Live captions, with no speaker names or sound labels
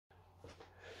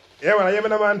Yeah, man,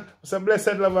 yeah, man. Some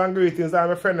blessed love and greetings. I'm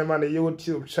a friend of mine on the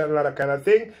YouTube channel and that kind of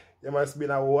thing. Yeah, man, it's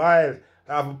been a while.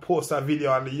 I haven't posted a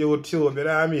video on the YouTube, you know what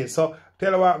I mean? So,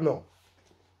 tell you what now.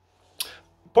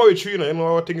 Poetry, you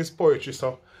know what I think is poetry,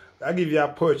 so I give you a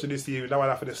poetry this evening. That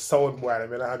one for the sound boy, you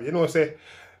know what I mean? You know, say,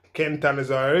 Kenton is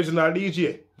our original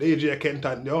DJ. DJ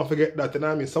Kenton, don't forget that, you know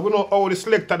what I mean? So, we know how the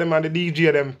selector them and the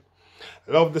DJ them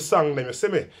love the song them, you see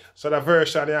me? So, the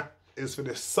version, yeah, is for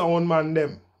the sound man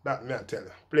them. That me I tell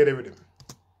you. Play the rhythm.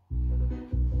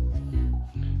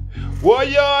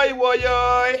 Woyoy,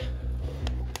 woyoy.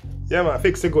 Yeah, man,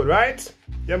 fix it good, right?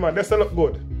 Yeah, man, that's look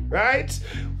good, right?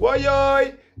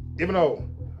 Woyoy. Even now.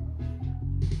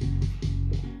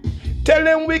 Tell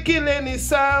them we kill any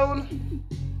sound.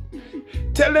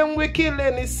 Tell them we kill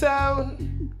any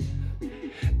sound.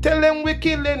 Tell them we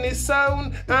kill any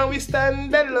sound. And we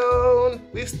stand alone.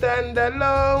 We stand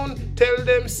alone. Tell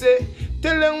them say.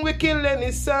 Tell them we kill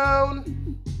any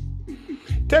sound.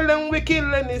 Tell them we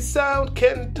kill any sound,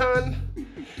 Kenton.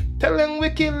 Tell them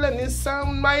we kill any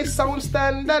sound. My sound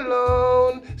stand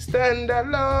alone, stand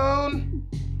alone.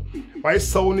 My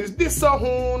sound is the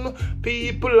sound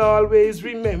people always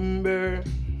remember.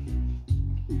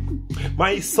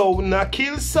 My sound a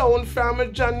kill sound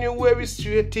from January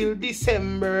straight till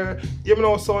December. You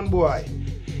know sound boy.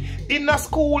 In a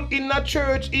school, in a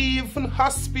church, even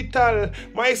hospital.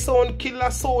 My son kill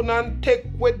a sound and take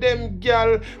with them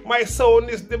gal. My son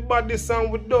is the body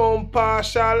sound with don't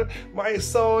partial. My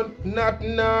son not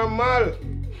normal.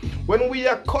 When we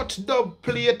are cut dub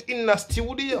plate in a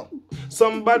studio,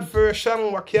 some bad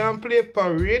version we can't play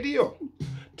per radio.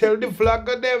 Tell the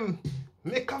vlogger them,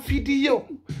 make a video.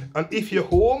 And if you're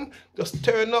home, just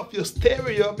turn up your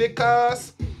stereo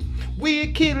because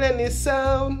we kill any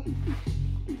sound.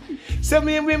 Say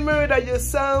me we murder your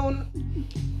sound.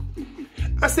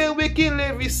 I say we kill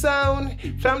every sound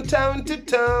from town to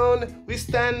town. We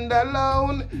stand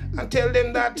alone and tell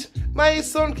them that my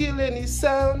son kill any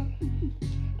sound.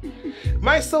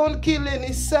 My son kill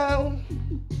any sound.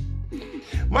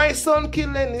 My son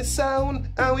kill any sound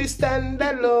and we stand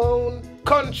alone.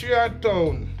 Country or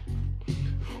town.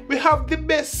 We have the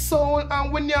best sound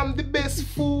and when you have the best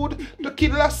food, the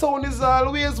killer sound is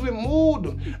always with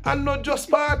mood. And not just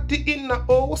party in a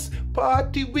house,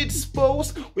 party with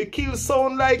spouse. We kill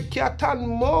sound like cat and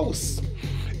mouse.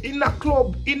 In a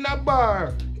club, in a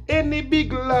bar, any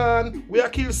big land, we a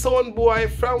kill sound boy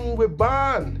from we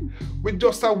barn. We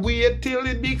just a wait till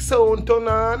the big sound turn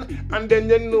on, and then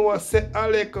you know say a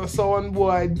little sound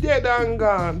boy dead and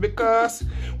gone. Because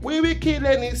we will kill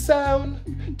any sound,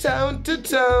 town to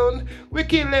town. We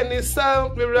kill any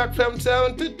sound, we rock from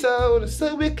town to town.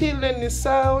 So we kill any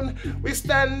sound, we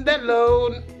stand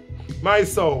alone. My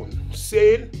sound,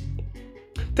 saying,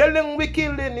 tell them we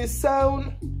kill any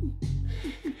sound.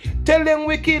 Tell them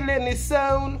we kill any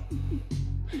sound.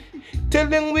 Tell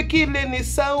them we kill any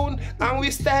sound and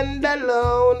we stand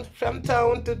alone from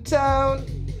town to town.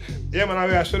 Yeah, man,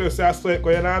 I should have said straight,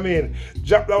 you know what I mean?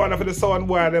 Drop that one for the sound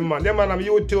boy them, man. Yeah, man, I'm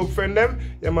YouTube friend them.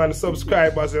 Yeah, man,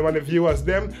 subscribers them and the viewers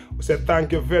them. We say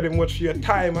thank you very much for your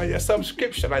time and your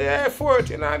subscription and your effort,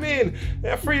 you know what I mean?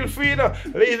 Yeah, feel free, you know.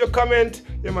 Leave a comment.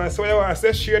 Yeah, man, so what you want to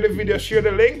say, share the video, share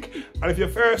the link. And if you're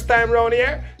first time around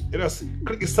here, you just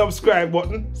click the subscribe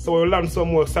button so we'll learn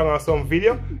some more song or some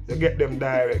video. You get them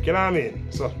direct, you know what I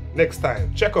mean? So, next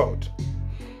time, check out.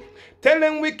 Tell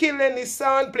them we kill any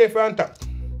sound, play for on top.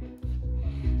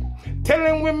 Tell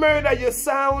them we murder your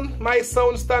sound, my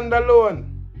sound stand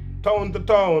alone. Town to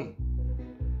town.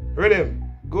 Rhythm,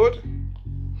 good?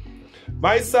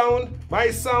 My sound,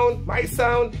 my sound, my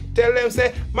sound. Tell them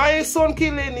say, my son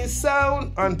kill any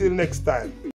sound. Until next time.